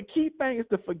 But the key thing is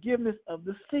the forgiveness of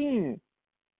the sin.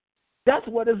 That's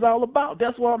what it's all about.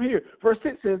 That's why I'm here. Verse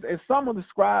 6 says, and some of the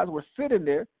scribes were sitting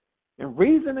there and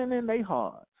reasoning in their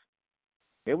hearts.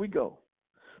 Here we go.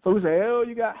 So we say, oh,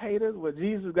 you got haters? Well,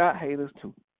 Jesus got haters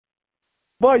too.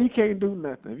 Boy, you can't do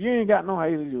nothing. If you ain't got no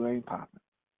haters, you ain't popping.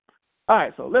 All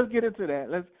right, so let's get into that.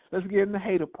 Let's get in the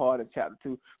hater part of chapter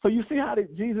 2. So you see how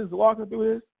Jesus is walking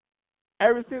through this?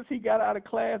 Ever since he got out of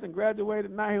class and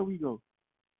graduated, now here we go.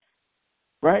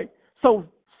 Right? So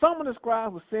some of the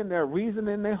scribes were sitting there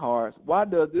reasoning in their hearts, why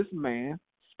does this man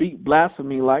speak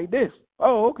blasphemy like this?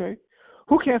 Oh, okay.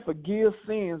 Who can forgive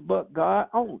sins but God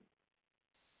only?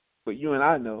 But you and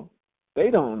I know.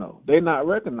 They don't know. They're not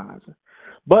recognizing.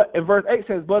 But in verse 8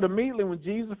 says, but immediately when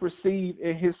Jesus perceived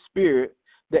in his spirit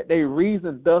that they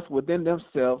reasoned thus within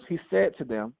themselves, he said to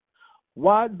them,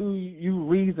 why do you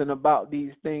reason about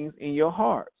these things in your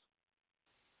hearts?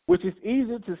 Which is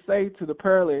easier to say to the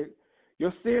paralytic,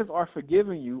 your sins are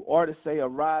forgiven you, or to say,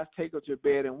 arise, take up your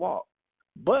bed and walk.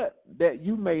 But that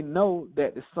you may know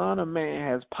that the Son of Man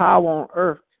has power on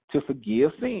earth to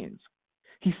forgive sins.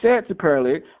 He said to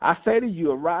paralytic, I say to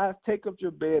you, arise, take up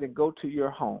your bed and go to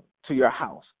your home, to your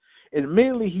house. And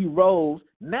immediately he rose.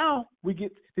 Now we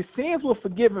get, the sins were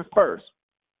forgiven first.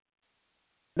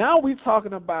 Now we're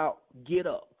talking about get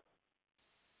up.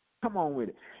 Come on with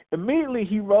it. Immediately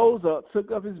he rose up,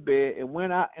 took up his bed, and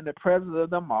went out in the presence of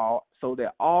them all, so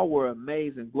that all were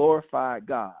amazed and glorified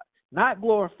God. Not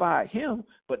glorified him,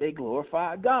 but they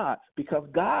glorified God, because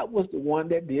God was the one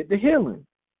that did the healing.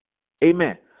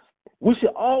 Amen. We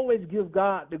should always give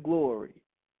God the glory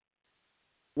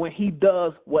when he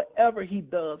does whatever he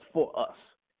does for us.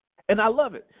 And I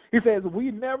love it. He says,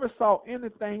 we never saw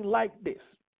anything like this.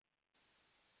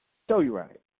 Show you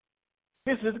right.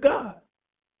 This is God.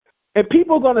 And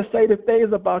people are going to say the things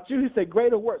about you. He said,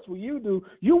 greater works will you do.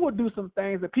 You will do some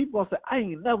things that people will say, I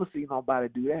ain't never seen nobody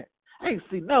do that. I ain't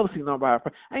never seen nobody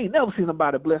pray. I ain't never seen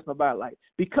nobody bless nobody like.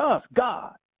 Because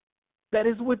God that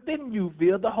is within you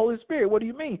via the Holy Spirit. What do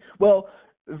you mean? Well,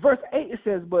 verse 8 it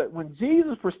says, but when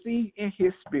Jesus perceived in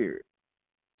his spirit,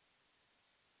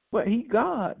 but he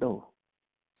God though.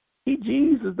 He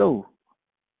Jesus though.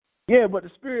 Yeah, but the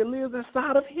Spirit lives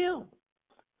inside of him.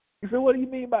 He said, what do you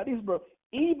mean by this, bro?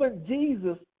 Even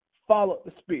Jesus followed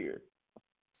the Spirit.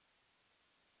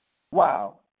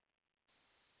 Wow.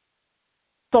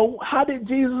 So how did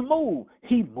Jesus move?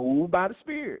 He moved by the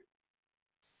Spirit.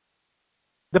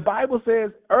 The Bible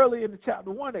says early in the chapter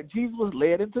 1 that Jesus was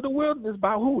led into the wilderness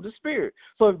by who? The Spirit.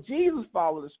 So if Jesus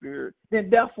followed the Spirit, then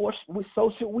therefore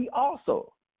so should we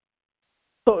also.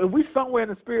 So if we somewhere in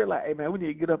the Spirit like, hey man, we need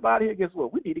to get up out of here, guess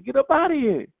what? We need to get up out of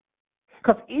here.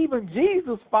 Because even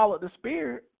Jesus followed the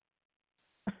Spirit.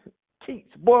 Teach.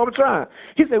 Boy, I'm trying.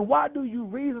 He said, why do you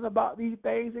reason about these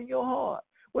things in your heart?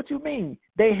 What you mean?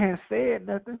 They hadn't said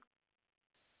nothing.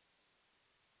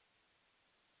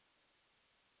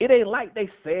 It ain't like they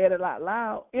said it out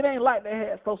loud. It ain't like they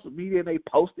had social media and they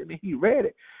posted and he read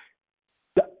it.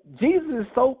 Jesus is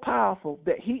so powerful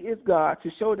that he is God to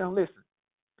show them, listen,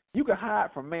 you can hide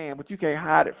from man, but you can't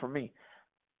hide it from me.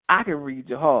 I can read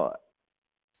your heart.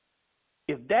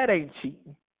 If that ain't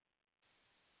cheating.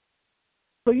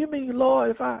 So you mean,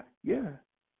 Lord, yeah.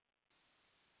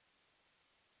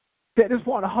 At this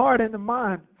point, the heart and the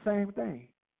mind, same thing.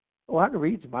 Oh, I can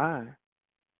read your mind.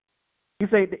 He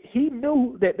said that he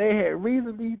knew that they had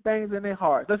reasoned these things in their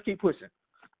hearts. Let's keep pushing.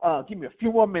 Give me a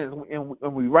few more minutes,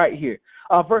 and we right here.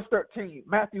 Verse 13,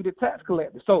 Matthew the tax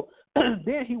collector. So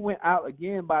then he went out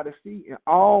again by the sea, and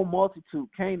all multitude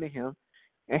came to him,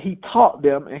 and he taught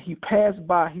them, and he passed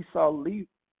by. He saw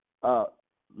Levi,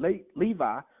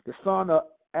 the son of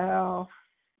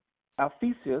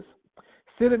Alphaeus,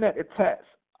 sitting at the tax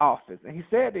office, and he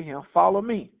said to him, follow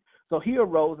me. So he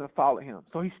arose and followed him.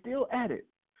 So he's still at it.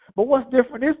 But what's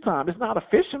different this time? It's not a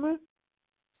fisherman.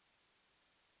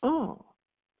 Oh.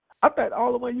 I thought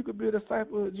all the way you could be a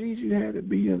disciple of Jesus, you had to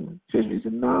be a fisherman. He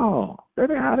said, no, that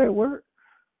ain't how that works.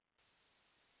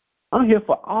 I'm here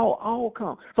for all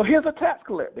come. So here's a tax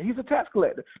collector. He's a tax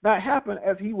collector. Now it happened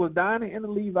as he was dining in the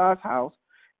Levi's house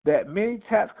that many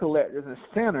tax collectors and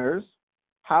sinners,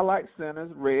 highlight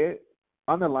sinners, red,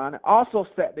 underline it, also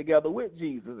sat together with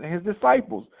Jesus and his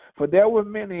disciples. For there were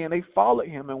many, and they followed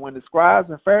him. And when the scribes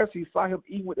and Pharisees saw him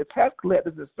eating with the tax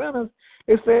collectors and sinners,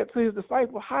 they said to his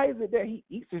disciples, how is it that he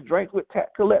eats and drinks with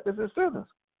tax collectors and sinners?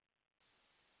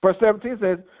 Verse 17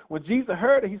 says, when Jesus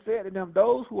heard it, he said to them,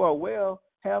 those who are well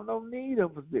have no need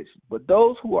of physician, but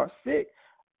those who are sick,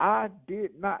 I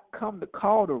did not come to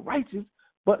call the righteous,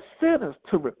 but sinners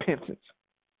to repentance.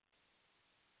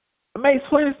 It makes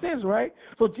plenty of sense, right?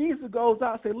 So Jesus goes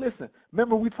out and says, listen,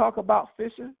 remember we talked about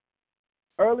fishing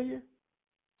earlier?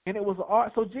 And it was an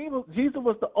art. So Jesus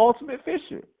was the ultimate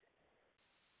fisher.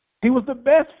 He was the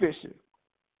best fisher.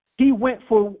 He went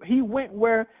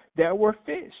where there were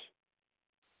fish.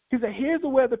 He said, here's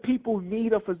where the people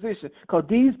need a physician, because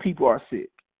these people are sick.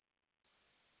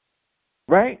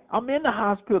 Right? I'm in the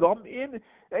hospital.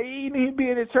 You need to be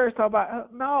in the church talking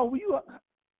about, no,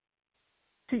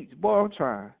 teach. Boy, I'm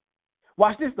trying.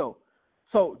 Watch this, though.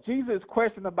 So Jesus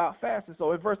questioned about fasting.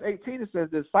 So in verse 18, it says,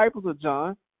 the disciples of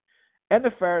John and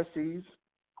the Pharisees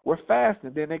were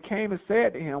fasting. Then they came and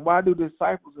said to him, why do the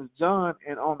disciples of John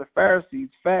and on the Pharisees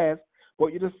fast,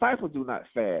 but your disciples do not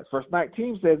fast? Verse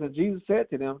 19 says, and Jesus said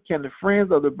to them, can the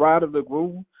friends of the bride of the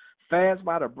groom fast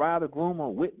while the bride of the groom are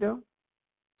with them?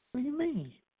 What do you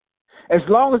mean? As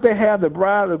long as they have the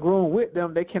bride of the groom with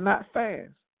them, they cannot fast.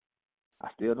 I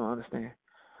still don't understand.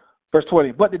 Verse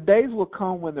 20, but the days will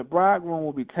come when the bridegroom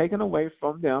will be taken away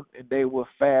from them, and they will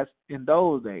fast in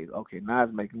those days. Okay, now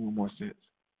it's making a little more sense.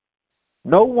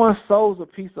 No one sews a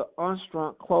piece of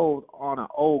unstrung clothes on an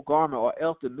old garment, or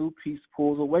else the new piece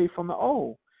pulls away from the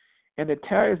old, and the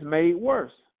tear is made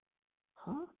worse.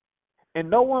 Huh? And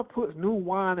no one puts new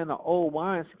wine in an old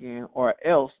wineskin, or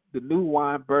else the new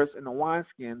wine bursts in the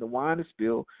wineskin, the wine is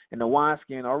spilled, and the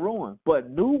wineskin are ruined. But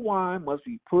new wine must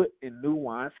be put in new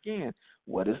wineskin.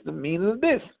 What is the meaning of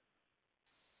this?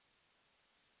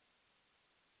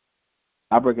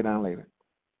 I'll break it down later.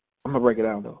 I'm going to break it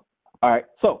down, though. All right,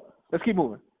 so let's keep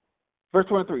moving. Verse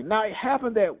 23. Now it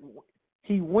happened that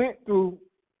he went through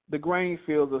the grain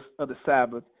fields of the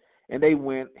Sabbath, and they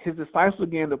went, his disciples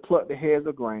began to pluck the heads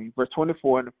of grain. Verse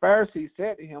 24, and the Pharisees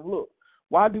said to him, look,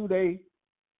 why do they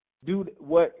do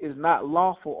what is not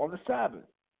lawful on the Sabbath?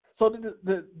 So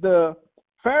the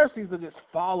Pharisees are just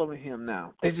following him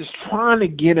now. They're just trying to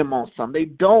get him on something. They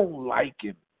don't like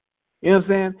him. You know what I'm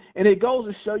saying? And it goes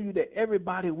to show you that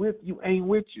everybody with you ain't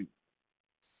with you.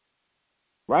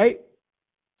 Right?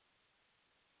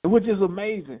 Which is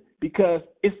amazing, because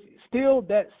it's still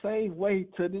that same way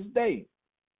to this day.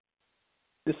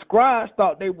 The scribes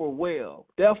thought they were well.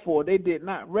 Therefore, they did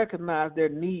not recognize their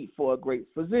need for a great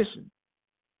physician.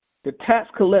 The tax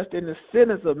collector and the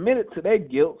sinners admitted to their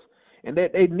guilt and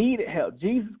that they needed help.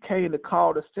 Jesus came to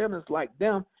call the sinners like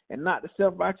them and not the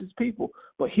self-righteous people.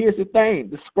 But here's the thing.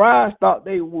 The scribes thought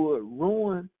they would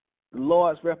ruin the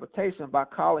Lord's reputation by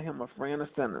calling him a friend of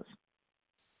sinners.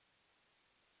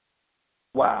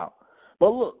 Wow. But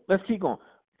look, let's keep going.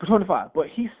 25. But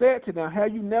he said to them,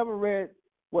 have you never read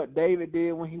what David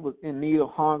did when he was in need of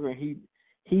hunger, and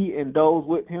he and those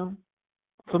with him?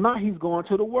 So now he's going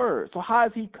to the word. So how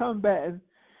is he combating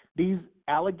these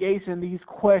allegations, these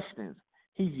questions?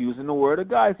 he's using the word of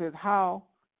God. He says how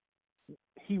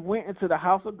he went into the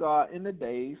house of God in the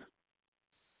days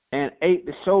and ate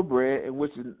the showbread, in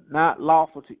which is not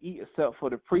lawful to eat except for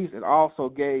the priest, and also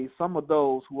gave some of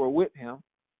those who were with him.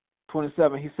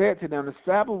 27, he said to them, the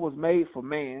Sabbath was made for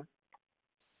man,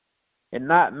 and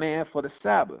not man for the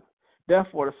Sabbath.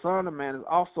 Therefore, the Son of Man is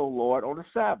also Lord on the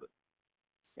Sabbath.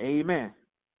 Amen.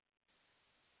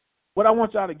 What I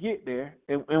want y'all to get there,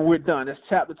 and we're done. It's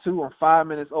chapter 2. I'm 5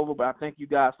 minutes over, but I thank you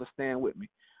guys for staying with me.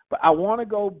 But I want to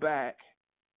go back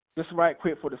just right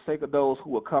quick for the sake of those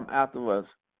who will come after us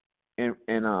and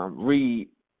read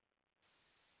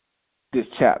this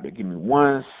chapter. Give me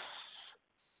 1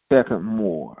 second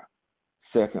more.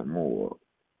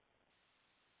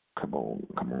 Come on.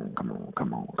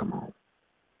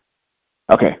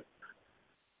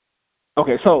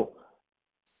 Okay, so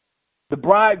the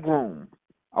bridegroom,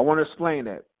 I want to explain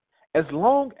that. As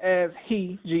long as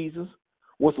he, Jesus,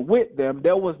 was with them,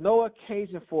 there was no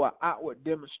occasion for an outward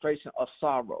demonstration of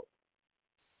sorrow,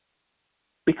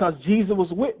 because Jesus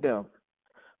was with them.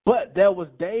 But there was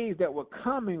days that were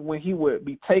coming when he would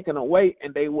be taken away,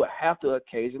 and they would have to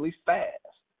occasionally fast.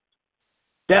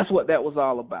 That's what that was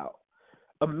all about.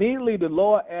 Immediately, the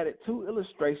Lord added 2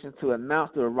 illustrations to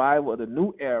announce the arrival of the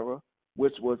new era,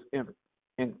 which was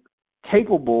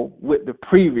incapable with the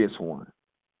previous one,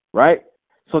 right?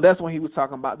 So that's when he was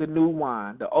talking about the new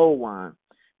wine, the old wine,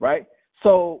 right?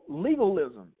 So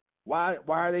legalism, why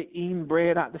are they eating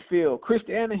bread out the field?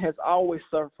 Christianity has always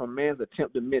suffered from man's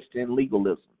attempt to mix in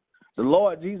legalism. The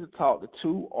Lord Jesus taught the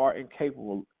two are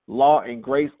incapable. Law and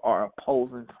grace are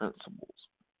opposing principles,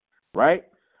 right?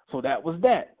 So that was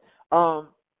that.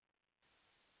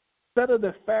 Instead of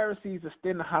the Pharisees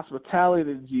extending hospitality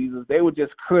to Jesus, they were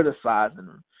just criticizing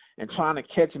him and trying to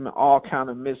catch him in all kind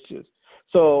of mischief.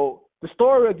 So the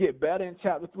story will get better in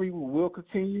chapter 3. We will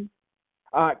continue.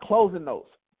 All right, closing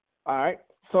notes. All right,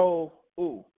 so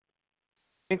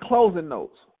in closing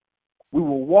notes, we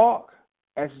will walk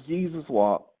as Jesus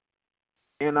walked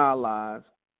in our lives,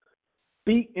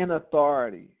 speak in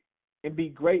authority, and be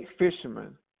great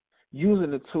fishermen,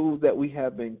 using the tools that we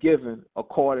have been given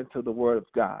according to the word of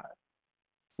God.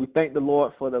 We thank the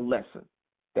Lord for the lesson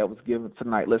that was given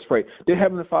tonight. Let's pray. Dear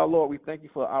Heavenly Father, Lord, we thank you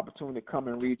for the opportunity to come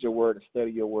and read your word and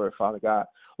study your word, Father God.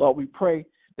 Lord, we pray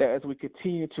that as we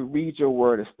continue to read your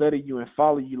word and study you and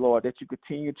follow you, Lord, that you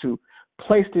continue to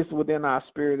place this within our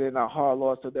spirit and our heart,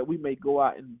 Lord, so that we may go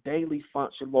out and daily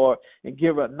function, Lord, and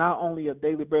give us not only a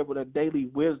daily bread, but a daily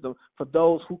wisdom for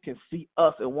those who can see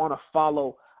us and want to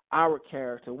follow our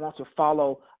character, want to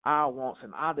follow our wants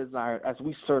and our desires as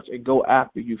we search and go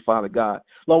after you, Father God.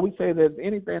 Lord, we say that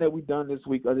anything that we've done this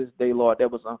week or this day, Lord, that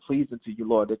was unpleasing to you,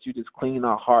 Lord, that you just clean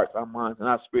our hearts, our minds, and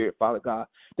our spirit, Father God,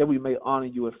 that we may honor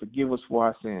you and forgive us for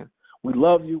our sins. We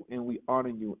love you and we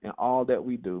honor you in all that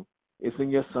we do. It's in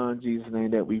your Son, Jesus'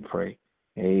 name, that we pray.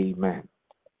 Amen.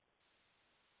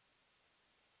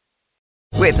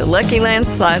 With the Lucky Land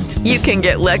Slots, you can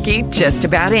get lucky just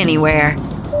about anywhere.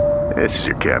 This is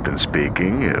your captain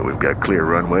speaking. We've got clear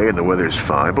runway and the weather's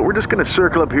fine, but we're just going to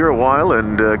circle up here a while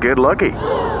and get lucky.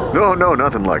 No,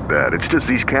 nothing like that. It's just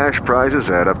these cash prizes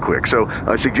add up quick. So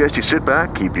I suggest you sit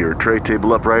back, keep your tray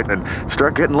table upright, and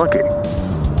start getting lucky.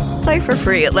 Play for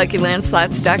free at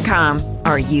LuckyLandSlots.com.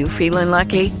 Are you feeling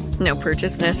lucky? No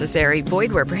purchase necessary.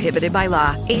 Void where prohibited by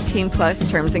law. 18+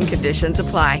 terms and conditions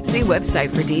apply. See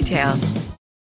website for details.